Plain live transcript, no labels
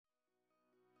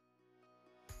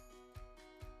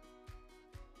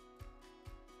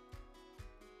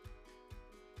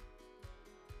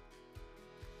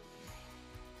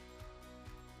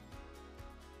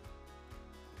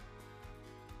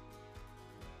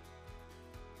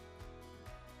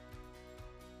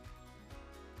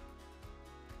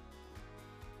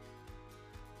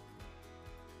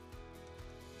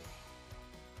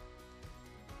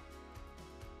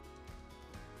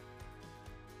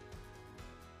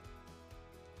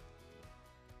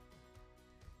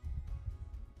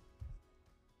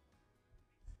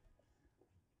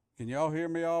Can y'all hear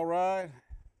me all right?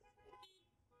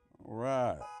 All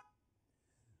right.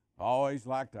 I always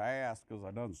like to ask because I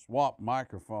done swapped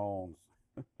microphones.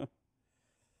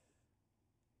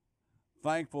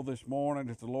 Thankful this morning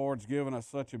that the Lord's given us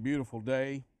such a beautiful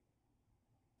day.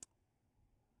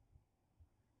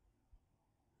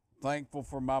 Thankful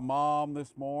for my mom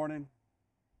this morning.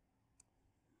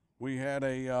 We had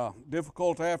a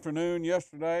difficult afternoon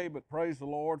yesterday, but praise the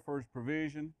Lord for His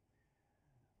provision.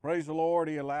 Praise the Lord,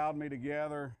 He allowed me to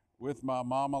gather with my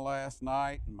mama last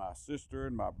night, and my sister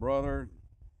and my brother,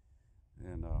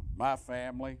 and my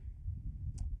family.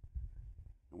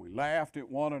 And we laughed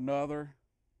at one another.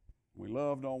 We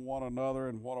loved on one another,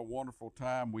 and what a wonderful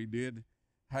time we did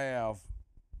have.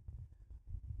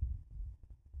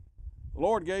 The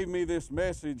Lord gave me this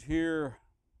message here a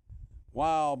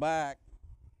while back,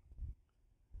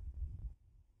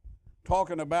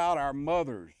 talking about our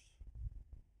mothers.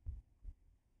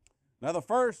 Now, the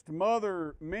first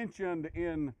mother mentioned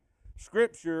in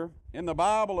Scripture, in the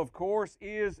Bible, of course,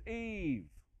 is Eve.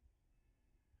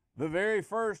 The very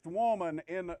first woman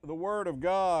in the Word of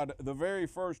God, the very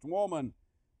first woman,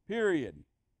 period.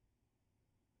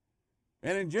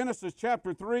 And in Genesis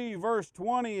chapter 3, verse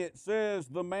 20, it says,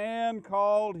 "The man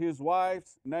called his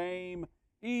wife's name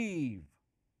Eve,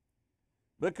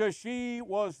 because she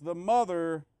was the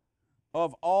mother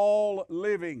of all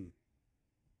living."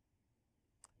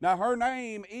 Now, her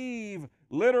name, Eve,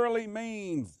 literally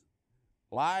means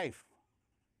life.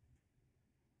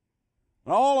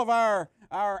 And all of our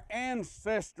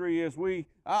ancestry,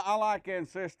 I like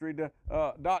Ancestry.com.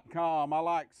 I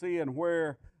like seeing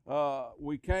where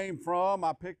we came from.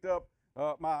 I picked up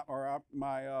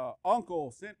my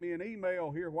uncle sent me an email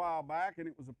here a while back, and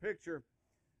it was a picture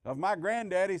of my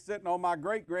granddaddy sitting on my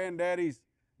great-granddaddy's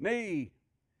knee.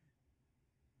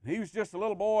 He was just a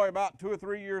little boy, about 2 or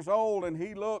 3 years old, and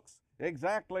he looks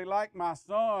exactly like my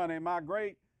son. And my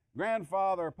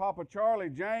great-grandfather, Papa Charlie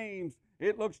James,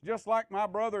 it looks just like my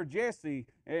brother Jesse.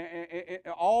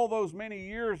 All those many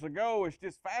years ago, it's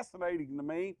just fascinating to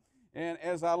me. And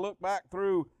as I look back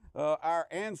through our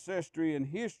ancestry and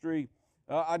history,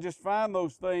 I just find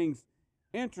those things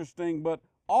interesting. But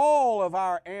all of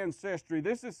our ancestry,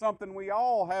 this is something we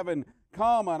all have in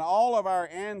common. All of our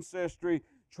ancestry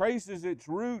traces its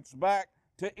roots back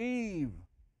to Eve,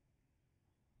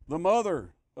 the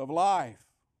mother of life.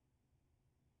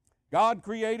 God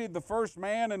created the first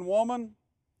man and woman,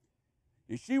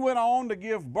 and she went on to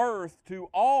give birth to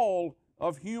all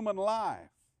of human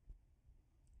life.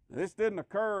 This didn't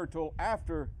occur till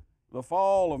after the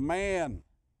fall of man.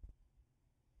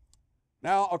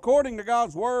 Now, according to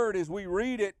God's Word, as we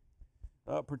read it,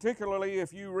 particularly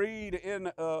if you read in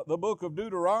the book of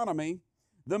Deuteronomy,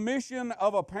 the mission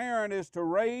of a parent is to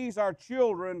raise our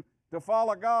children to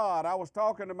follow God. I was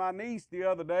talking to my niece the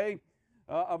other day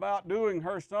about doing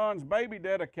her son's baby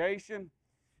dedication.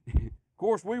 Of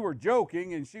course, we were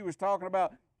joking, and she was talking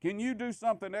about, can you do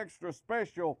something extra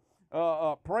special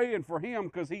praying for him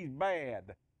because he's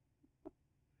bad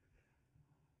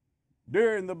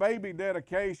during the baby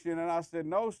dedication? And I said,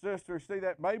 no, sister, see,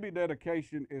 that baby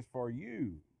dedication is for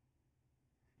you.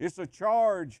 It's a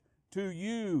charge to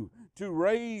you to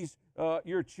raise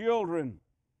your children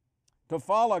to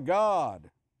follow God.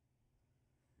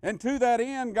 And to that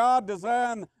end, God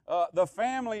designed the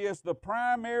family as the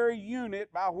primary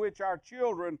unit by which our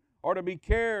children are to be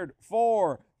cared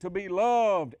for, to be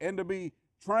loved, and to be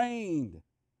trained,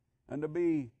 and to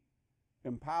be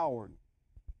empowered.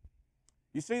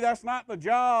 You see, that's not the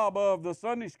job of the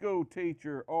Sunday school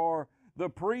teacher or the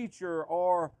preacher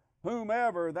or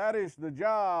whomever. That is the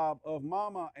job of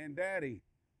mama and daddy.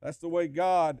 That's the way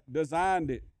God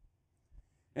designed it.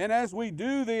 And as we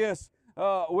do this,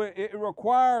 it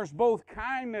requires both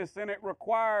kindness and it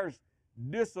requires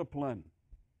discipline.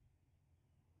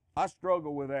 I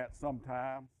struggle with that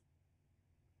sometimes.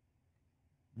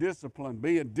 Discipline,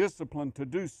 being disciplined to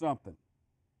do something.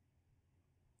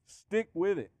 Stick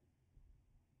with it.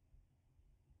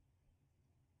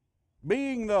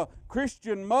 Being the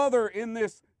Christian mother in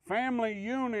this family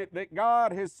unit that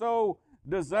God has so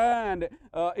designed,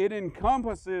 it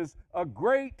encompasses a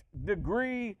great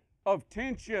degree of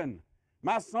tension.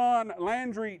 My son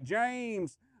Landry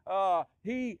James,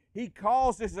 he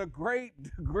causes a great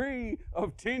degree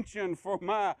of tension for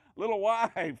my little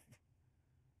wife.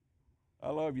 I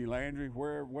love you, Landry,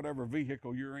 whatever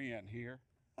vehicle you're in here.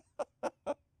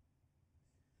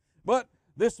 But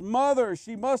this mother,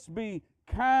 she must be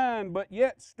kind, but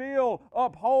yet still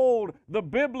uphold the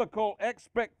biblical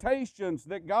expectations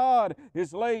that God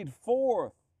has laid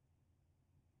forth.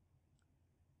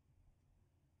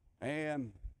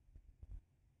 And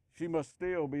she must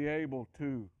still be able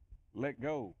to let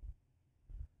go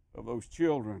of those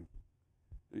children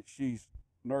that she's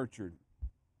nurtured.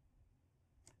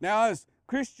 Now, as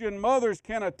Christian mothers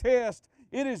can attest,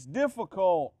 it is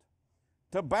difficult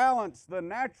to balance the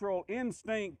natural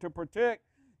instinct to protect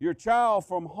your child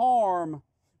from harm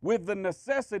with the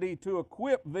necessity to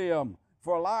equip them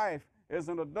for life as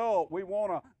an adult. We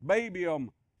want to baby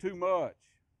them too much.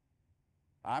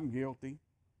 I'm guilty.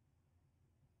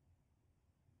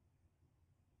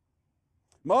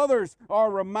 Mothers are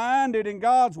reminded in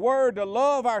God's Word to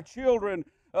love our children,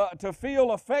 to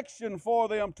feel affection for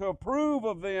them, to approve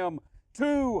of them,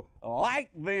 to like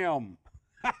them.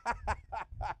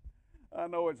 I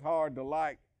know it's hard to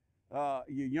like your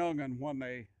young'un when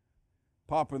they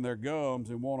pop in their gums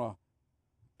and want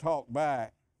to talk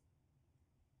back.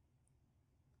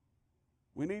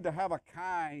 We need to have a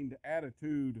kind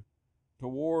attitude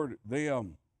toward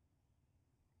them.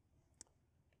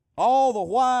 All the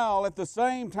while, at the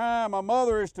same time, a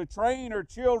mother is to train her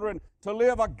children to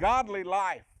live a godly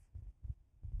life,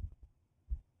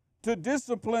 to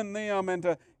discipline them and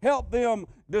to help them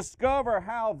discover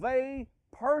how they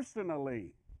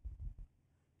personally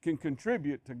can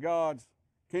contribute to God's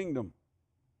kingdom.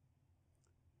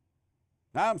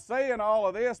 Now, I'm saying all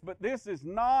of this, but this is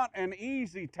not an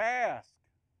easy task.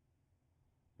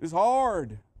 It's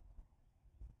hard.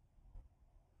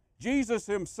 Jesus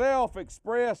himself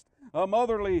expressed a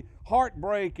motherly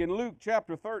heartbreak in Luke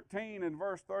chapter 13 and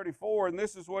verse 34, and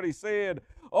this is what he said: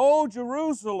 "O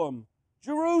Jerusalem,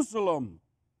 Jerusalem,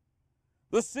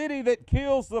 the city that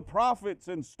kills the prophets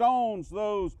and stones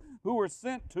those who are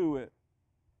sent to it.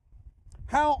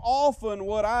 How often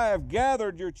would I have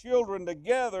gathered your children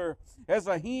together as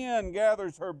a hen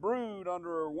gathers her brood under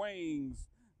her wings,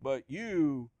 but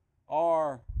you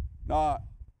are not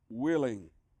willing."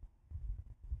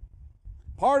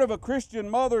 Part of a Christian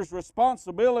mother's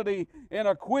responsibility in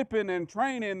equipping and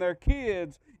training their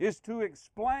kids is to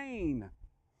explain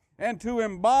and to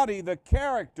embody the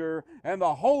character and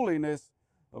the holiness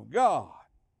of God,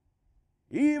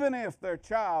 even if their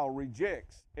child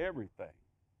rejects everything.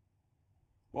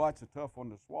 Well, that's a tough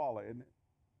one to swallow, isn't it?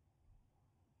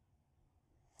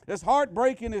 As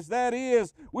heartbreaking as that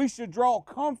is, we should draw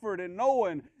comfort in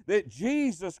knowing that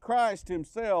Jesus Christ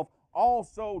himself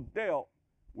also dealt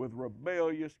with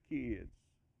rebellious kids.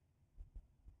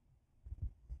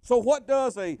 So what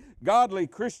does a godly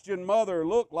Christian mother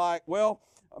look like? Well,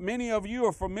 many of you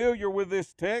are familiar with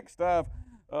this text. I've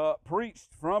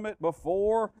preached from it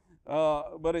before,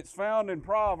 but it's found in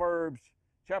Proverbs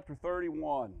chapter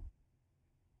 31.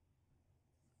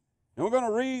 And we're going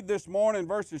to read this morning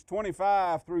verses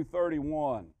 25 through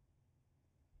 31.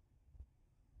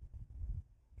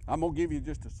 I'm going to give you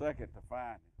just a second to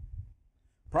find it.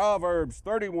 Proverbs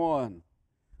 31,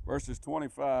 verses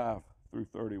 25 through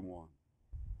 31.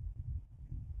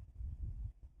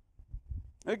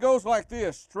 It goes like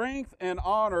this: "Strength and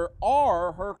honor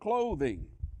are her clothing.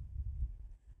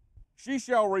 She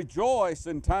shall rejoice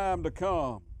in time to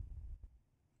come.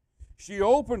 She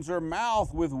opens her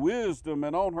mouth with wisdom,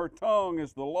 and on her tongue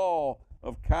is the law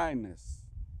of kindness.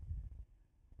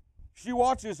 She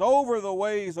watches over the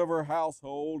ways of her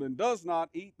household and does not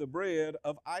eat the bread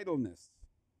of idleness.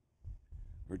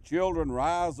 Her children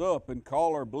rise up and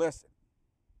call her blessed.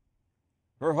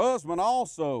 Her husband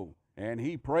also, and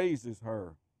he praises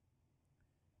her.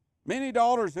 Many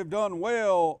daughters have done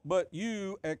well, but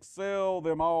you excel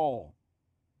them all.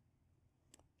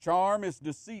 Charm is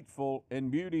deceitful, and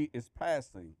beauty is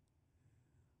passing.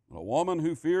 A woman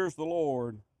who fears the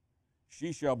Lord,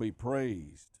 she shall be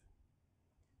praised.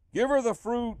 Give her the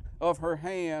fruit of her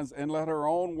hands, and let her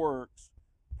own works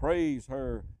praise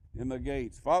her in the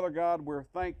gates." Father God, we're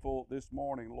thankful this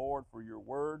morning, Lord, for your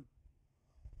word.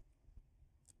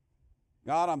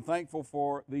 God, I'm thankful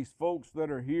for these folks that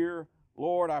are here.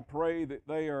 Lord, I pray that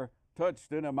they are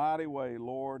touched in a mighty way,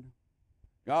 Lord.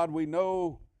 God, we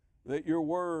know that your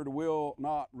word will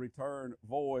not return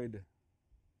void.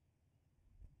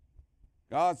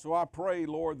 God, so I pray,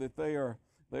 Lord, that they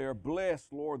are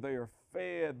blessed, Lord. They are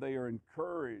fed. They are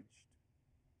encouraged.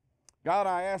 God,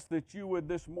 I ask that you would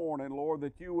this morning, Lord,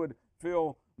 that you would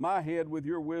fill my head with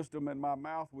your wisdom and my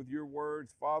mouth with your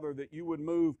words, Father, that you would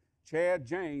move Chad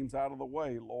James out of the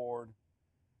way, Lord,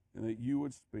 and that you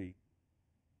would speak.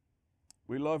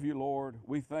 We love you, Lord.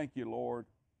 We thank you, Lord.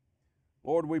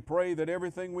 Lord, we pray that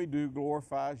everything we do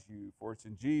glorifies you, for it's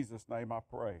in Jesus' name I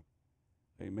pray.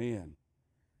 Amen.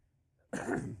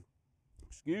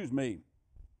 Excuse me.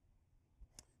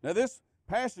 Now, this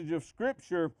passage of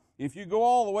Scripture, if you go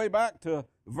all the way back to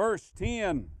verse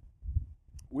 10,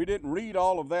 we didn't read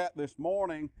all of that this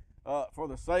morning for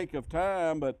the sake of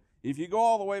time, but If you go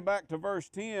all the way back to verse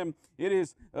 10, it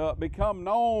has become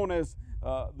known as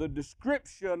the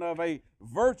description of a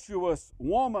virtuous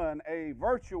woman, a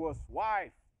virtuous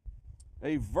wife,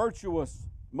 a virtuous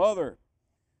mother.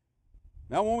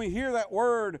 Now, when we hear that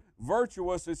word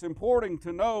virtuous, it's important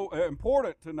to know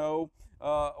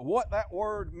what that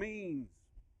word means.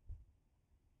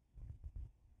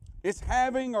 It's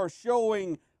having or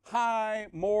showing high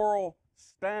moral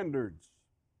standards.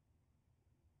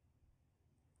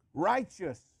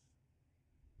 Righteous,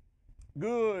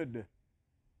 good,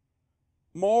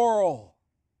 moral,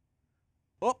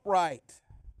 upright,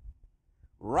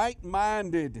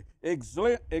 right-minded,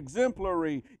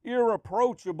 exemplary,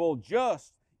 irreproachable,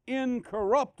 just,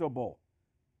 incorruptible.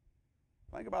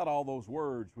 Think about all those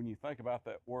words when you think about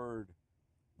that word,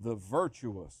 the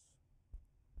virtuous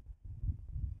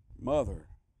mother.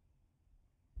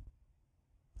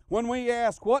 When we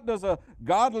ask, what does a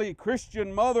godly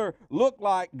Christian mother look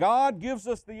like? God gives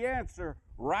us the answer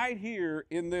right here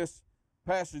in this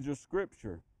passage of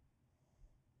Scripture.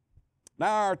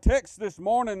 Now, our text this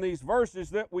morning, these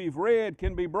verses that we've read,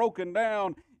 can be broken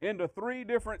down into three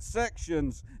different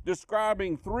sections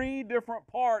describing three different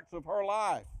parts of her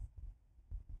life.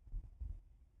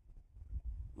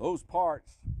 Those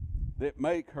parts that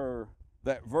make her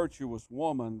that virtuous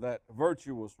woman, that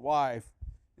virtuous wife,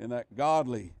 and that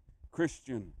godly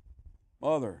Christian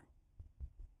mother.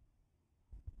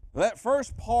 That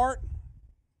first part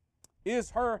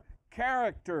is her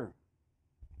character.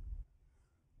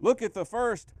 Look at the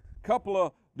first couple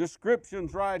of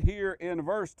descriptions right here in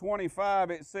verse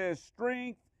 25. It says,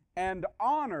 strength and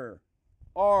honor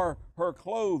are her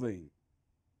clothing.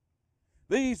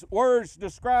 These words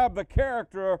describe the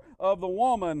character of the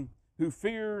woman who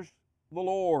fears the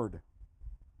Lord.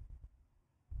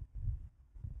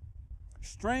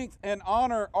 Strength and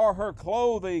honor are her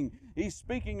clothing. He's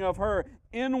speaking of her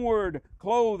inward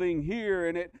clothing here,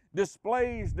 and it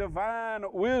displays divine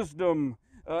wisdom,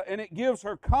 and it gives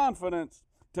her confidence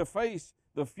to face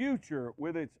the future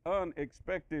with its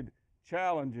unexpected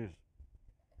challenges.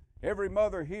 Every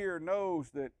mother here knows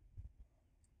that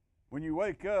when you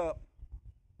wake up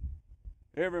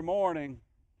every morning,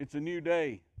 it's a new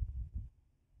day.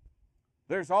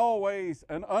 There's always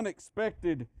an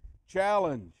unexpected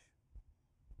challenge.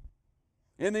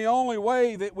 And the only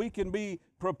way that we can be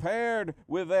prepared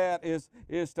with that is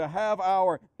to have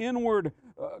our inward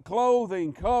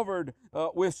clothing covered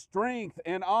with strength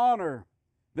and honor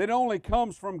that only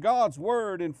comes from God's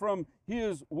Word and from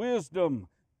His wisdom.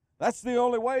 That's the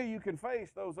only way you can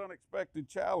face those unexpected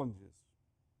challenges.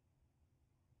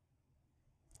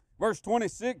 Verse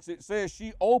 26, it says,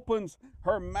 she opens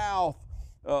her mouth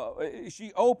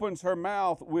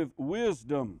with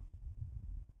wisdom.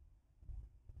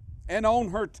 And on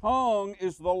her tongue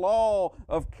is the law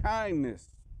of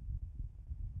kindness.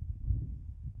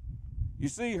 You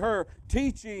see, her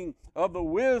teaching of the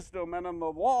wisdom and of the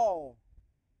law,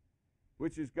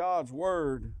 which is God's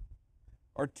Word,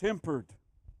 are tempered.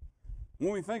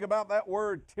 When we think about that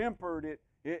word tempered,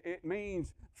 it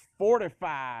means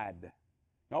fortified.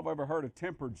 Y'all have ever heard of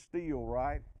tempered steel,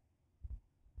 right?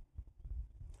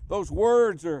 Those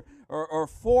words are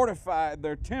fortified.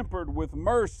 They're tempered with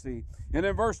mercy. And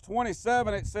in verse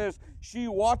 27 it says, she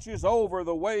watches over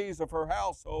the ways of her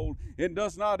household and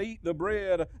does not eat the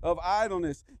bread of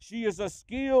idleness. She is a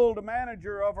skilled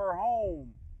manager of her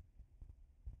home.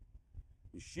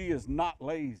 She is not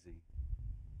lazy.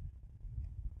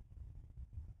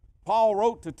 Paul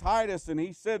wrote to Titus, and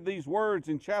he said these words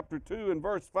in chapter 2 and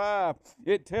verse 5.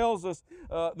 It tells us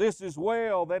this as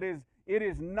well, that it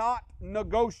is not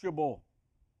negotiable.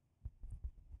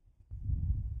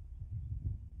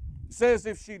 It says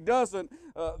if she doesn't,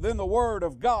 then the word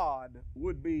of God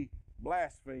would be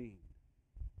blasphemed.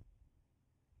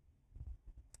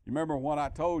 You remember when I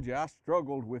told you I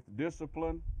struggled with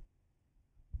discipline?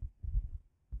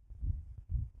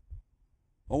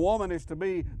 A woman is to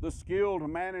be the skilled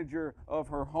manager of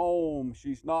her home.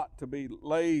 She's not to be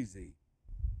lazy.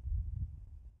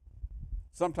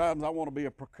 Sometimes I want to be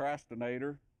a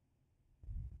procrastinator.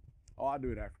 Oh, I'll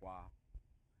do it after a while.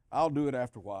 I'll do it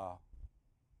after a while.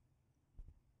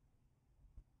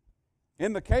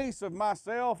 In the case of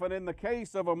myself and in the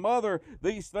case of a mother,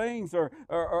 these things are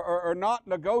not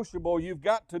negotiable. You've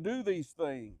got to do these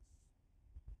things,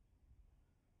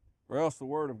 or else the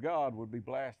Word of God would be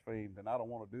blasphemed, and I don't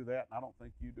want to do that, and I don't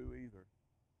think you do either.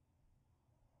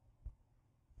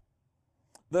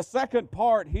 The second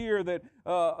part here that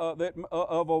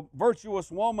of a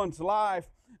virtuous woman's life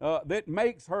that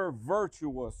makes her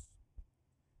virtuous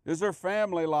is her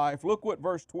family life. Look what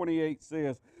verse 28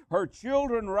 says. Her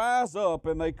children rise up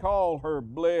and they call her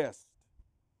blessed.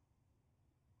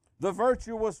 The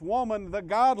virtuous woman, the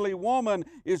godly woman,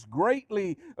 is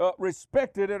greatly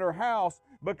respected in her house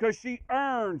because she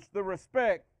earns the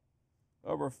respect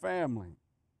of her family.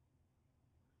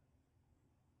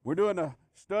 We're doing a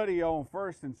study on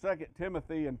 1st and 2nd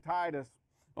Timothy and Titus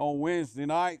on Wednesday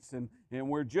nights, and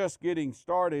we're just getting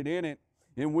started in it,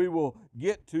 and we will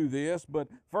get to this. But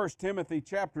 1 Timothy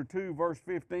chapter 2, verse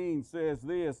 15 says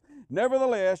this,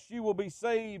 "Nevertheless, she will be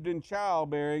saved in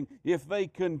childbearing if they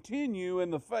continue in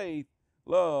the faith,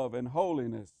 love, and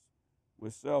holiness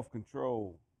with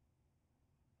self-control."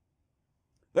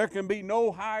 There can be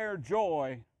no higher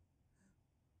joy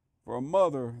for a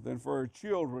mother than for her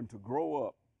children to grow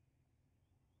up.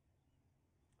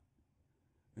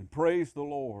 And praise the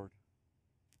Lord.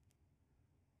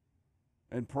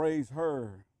 And praise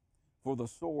her for the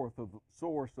source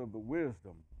of the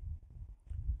wisdom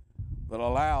that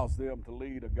allows them to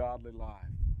lead a godly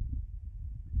life.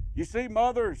 You see,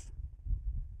 mothers,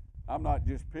 I'm not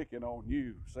just picking on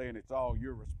you, saying it's all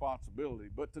your responsibility,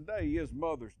 but today is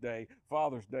Mother's Day.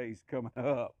 Father's Day is coming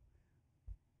up.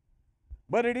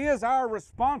 But it is our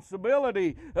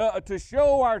responsibility to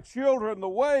show our children the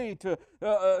way, to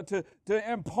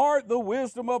impart the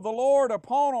wisdom of the Lord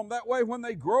upon them. That way when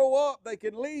they grow up, they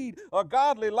can lead a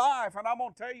godly life. And I'm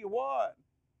going to tell you what,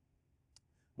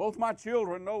 both my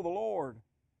children know the Lord.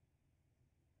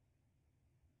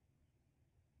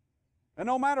 And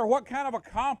no matter what kind of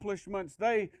accomplishments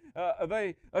they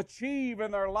achieve in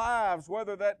their lives,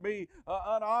 whether that be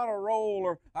an honor roll,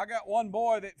 or I got one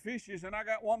boy that fishes and I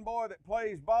got one boy that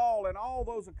plays ball, and all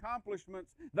those accomplishments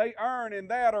they earn in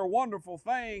that are wonderful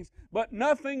things, but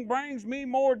nothing brings me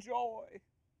more joy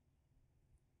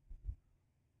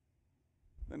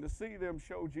than to see them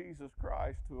show Jesus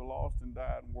Christ to a lost and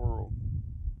dying world.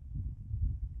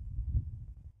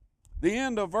 The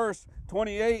end of verse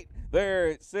 28 there,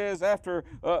 it says, after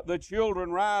the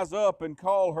children rise up and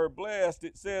call her blessed,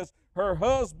 it says, her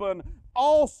husband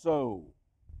also,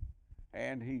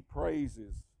 and he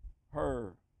praises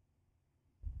her.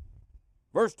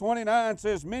 Verse 29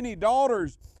 says, many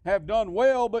daughters have done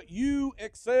well, but you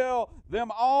excel them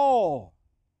all.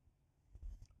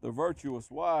 The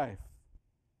virtuous wife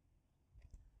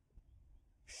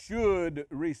should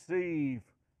receive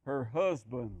her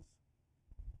husband's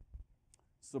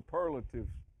superlative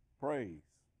praise.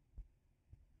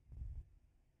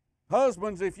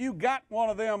 Husbands, if you got one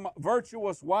of them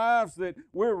virtuous wives that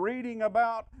we're reading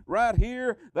about right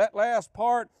here, that last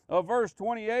part of verse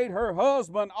 28, her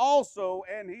husband also,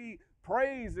 and he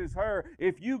praises her.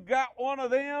 If you got one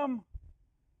of them,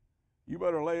 you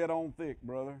better lay it on thick,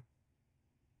 brother,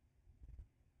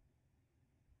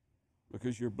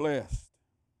 because you're blessed.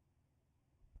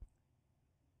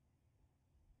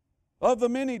 Of the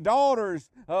many daughters,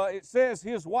 it says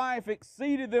his wife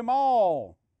exceeded them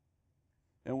all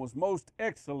and was most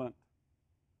excellent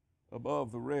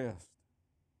above the rest.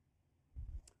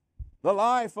 The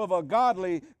life of a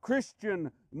godly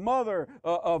Christian mother,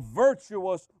 a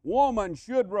virtuous woman,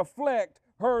 should reflect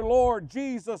her Lord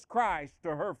Jesus Christ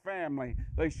to her family.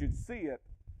 They should see it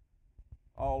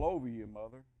all over you,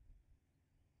 mother.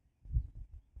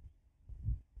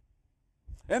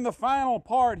 And the final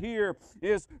part here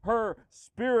is her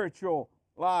spiritual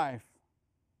life.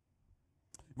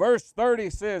 Verse 30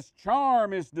 says,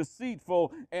 charm is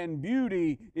deceitful and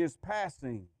beauty is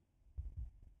passing.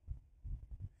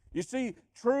 You see,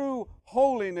 true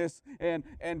holiness and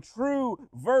true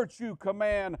virtue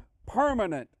command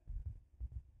permanent.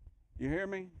 You hear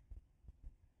me?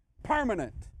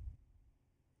 Permanent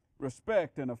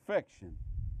respect and affection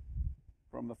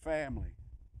from the family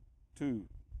to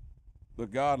the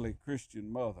godly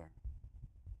Christian mother,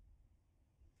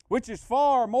 which is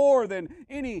far more than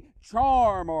any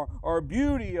charm or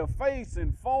beauty of face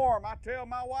and form. I tell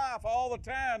my wife all the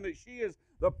time that she is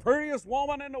the prettiest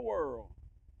woman in the world,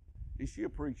 and she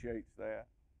appreciates that.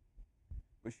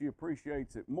 But she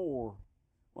appreciates it more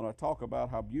when I talk about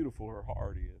how beautiful her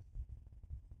heart is.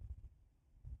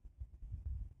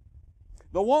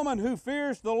 The woman who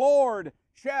fears the Lord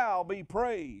shall be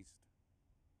praised.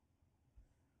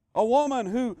 A woman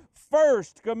who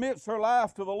first commits her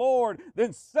life to the Lord,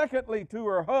 then secondly to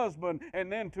her husband,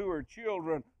 and then to her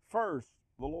children. First,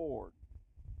 the Lord.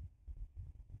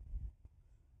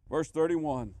 Verse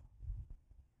 31.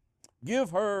 Give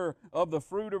her of the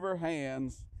fruit of her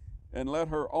hands, and let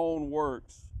her own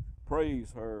works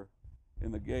praise her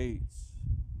in the gates.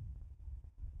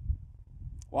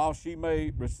 While she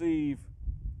may receive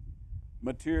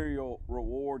material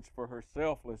rewards for her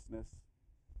selflessness,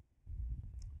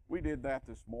 we did that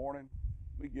this morning.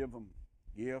 We give them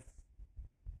gifts.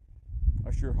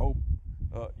 I sure hope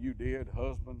you did,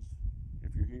 husbands,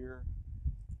 if you're here.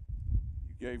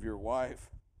 gave your wife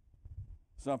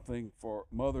something for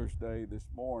Mother's Day this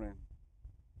morning.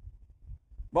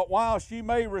 But while she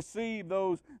may receive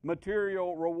those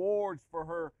material rewards for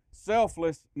her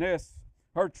selflessness,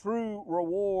 her true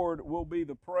reward will be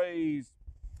the praise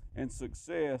and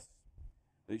success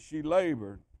that she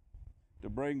labored to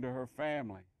bring to her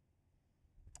family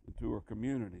and to her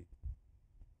community.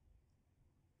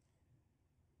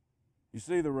 You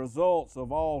see, the results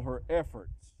of all her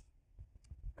efforts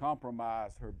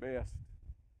compromise her best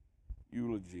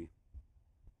eulogy.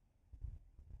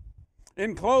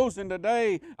 In closing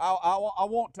today, I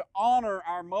want to honor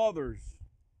our mothers,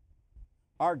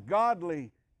 our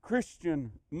godly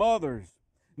Christian mothers,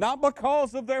 not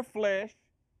because of their flesh,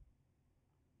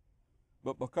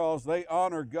 but because they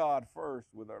honor God first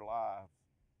with their lives.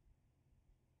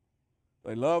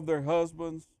 They love their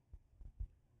husbands,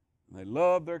 and they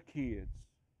love their kids,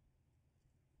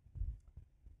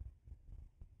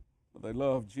 but they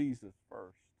love Jesus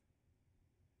first.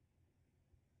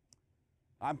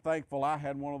 I'm thankful I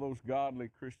had one of those godly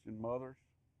Christian mothers.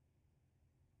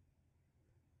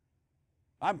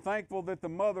 I'm thankful that the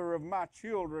mother of my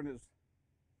children is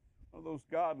one of those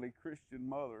godly Christian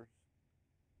mothers.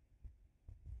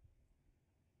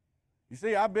 You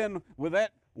see, I've been with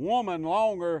that woman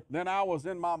longer than I was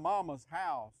in my mama's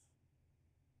house.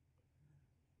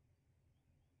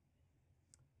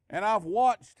 And I've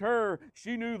watched her.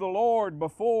 She knew the Lord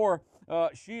before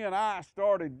she and I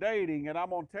started dating. And I'm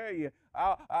going to tell you,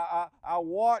 I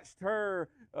watched her.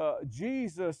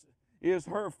 Jesus is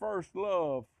her first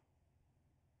love.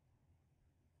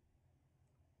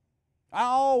 I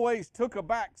always took a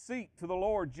back seat to the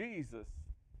Lord Jesus.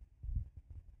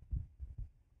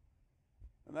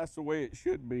 And that's the way it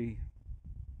should be.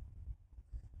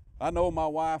 I know my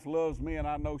wife loves me, and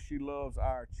I know she loves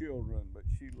our children, but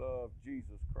she loves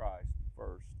Jesus Christ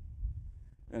first,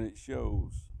 and it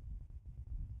shows.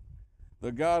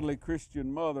 The godly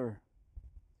Christian mother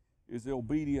is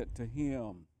obedient to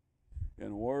Him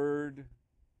in word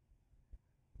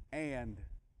and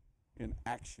in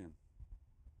action.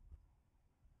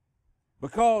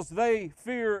 Because they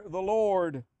fear the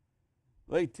Lord,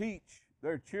 they teach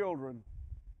their children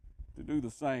to do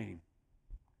the same.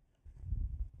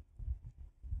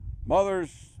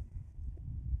 Mothers,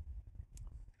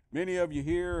 many of you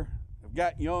here have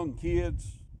got young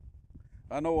kids.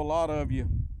 I know a lot of you.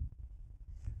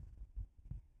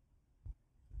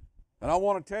 And I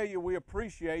want to tell you we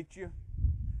appreciate you.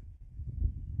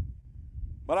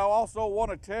 But I also want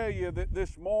to tell you that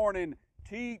this morning,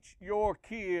 teach your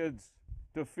kids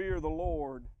to fear the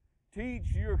Lord.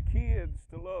 Teach your kids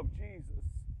to love Jesus.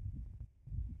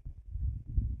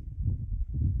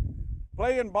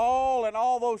 Playing ball and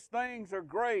all those things are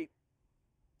great.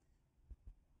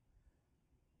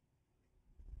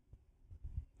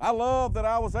 I love that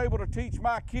I was able to teach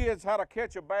my kids how to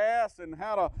catch a bass and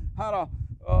how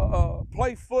to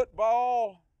play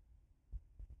football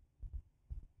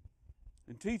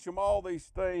and teach them all these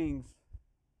things.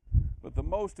 But the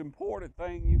most important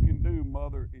thing you can do,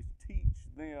 mother, is teach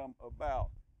them about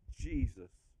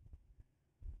Jesus.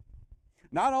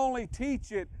 Not only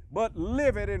teach it, but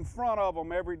live it in front of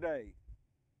them every day.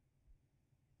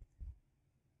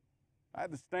 I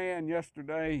had to stand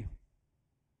yesterday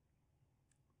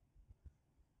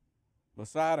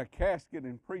beside a casket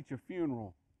and preach a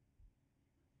funeral.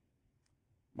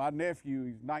 My nephew,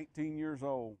 he's 19 years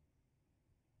old.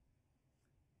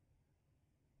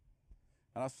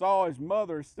 And I saw his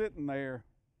mother sitting there,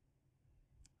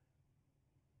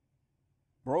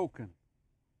 broken.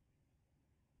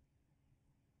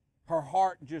 Her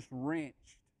heart just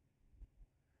wrenched.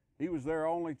 He was their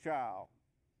only child.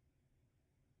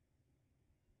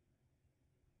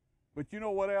 But you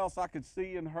know what else I could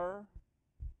see in her?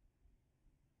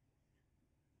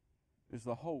 Is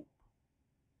the hope.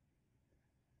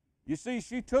 You see,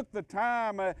 she took the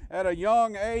time at a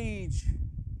young age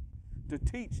to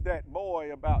teach that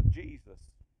boy about Jesus.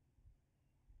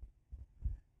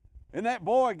 And that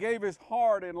boy gave his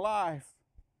heart and life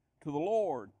to the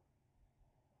Lord.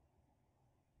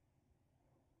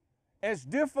 As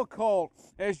difficult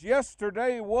as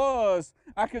yesterday was,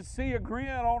 I could see a grin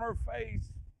on her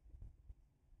face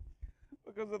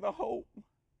because of the hope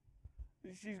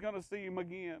that she's going to see him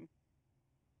again.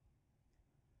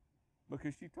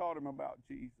 Because she taught him about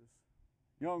Jesus.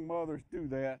 Young mothers, do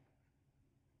that.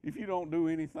 If you don't do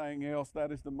anything else,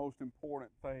 that is the most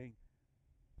important thing.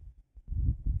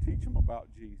 Teach them about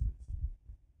Jesus.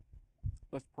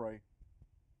 Let's pray.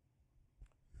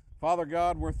 Father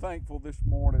God, we're thankful this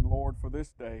morning, Lord, for this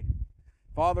day.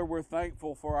 Father, we're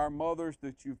thankful for our mothers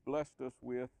that you've blessed us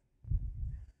with.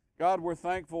 God, we're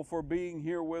thankful for being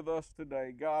here with us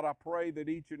today. God, I pray that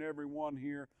each and every one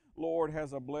here, Lord,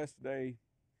 has a blessed day.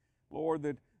 Lord,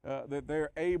 that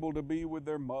they're able to be with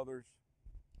their mothers.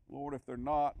 Lord, if they're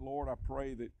not, Lord, I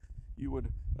pray that you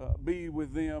would be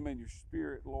with them in your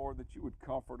spirit, Lord, that you would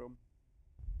comfort them.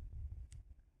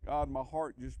 God, my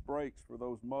heart just breaks for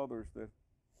those mothers that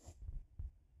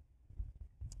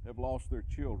have lost their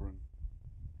children.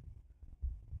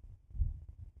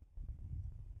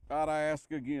 God, I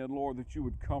ask again, Lord, that you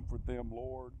would comfort them,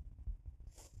 Lord,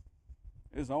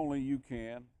 as only you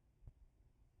can.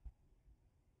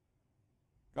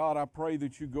 God, I pray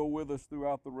that you go with us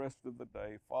throughout the rest of the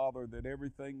day. Father, that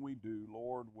everything we do,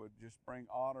 Lord, would just bring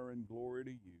honor and glory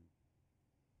to you.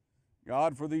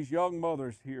 God, for these young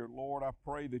mothers here, Lord, I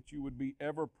pray that you would be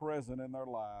ever present in their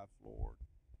lives, Lord.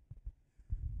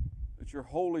 That your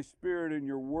Holy Spirit and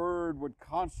your word would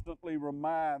constantly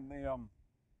remind them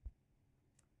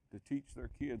to teach their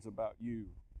kids about you.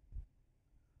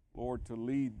 Lord, to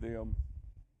lead them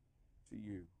to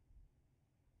you.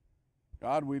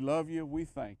 God, we love you. We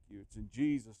thank you. It's in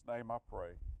Jesus' name I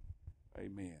pray.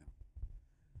 Amen.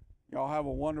 Y'all have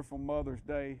a wonderful Mother's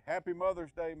Day. Happy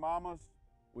Mother's Day, mamas.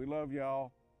 We love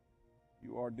y'all.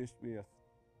 You are dismissed.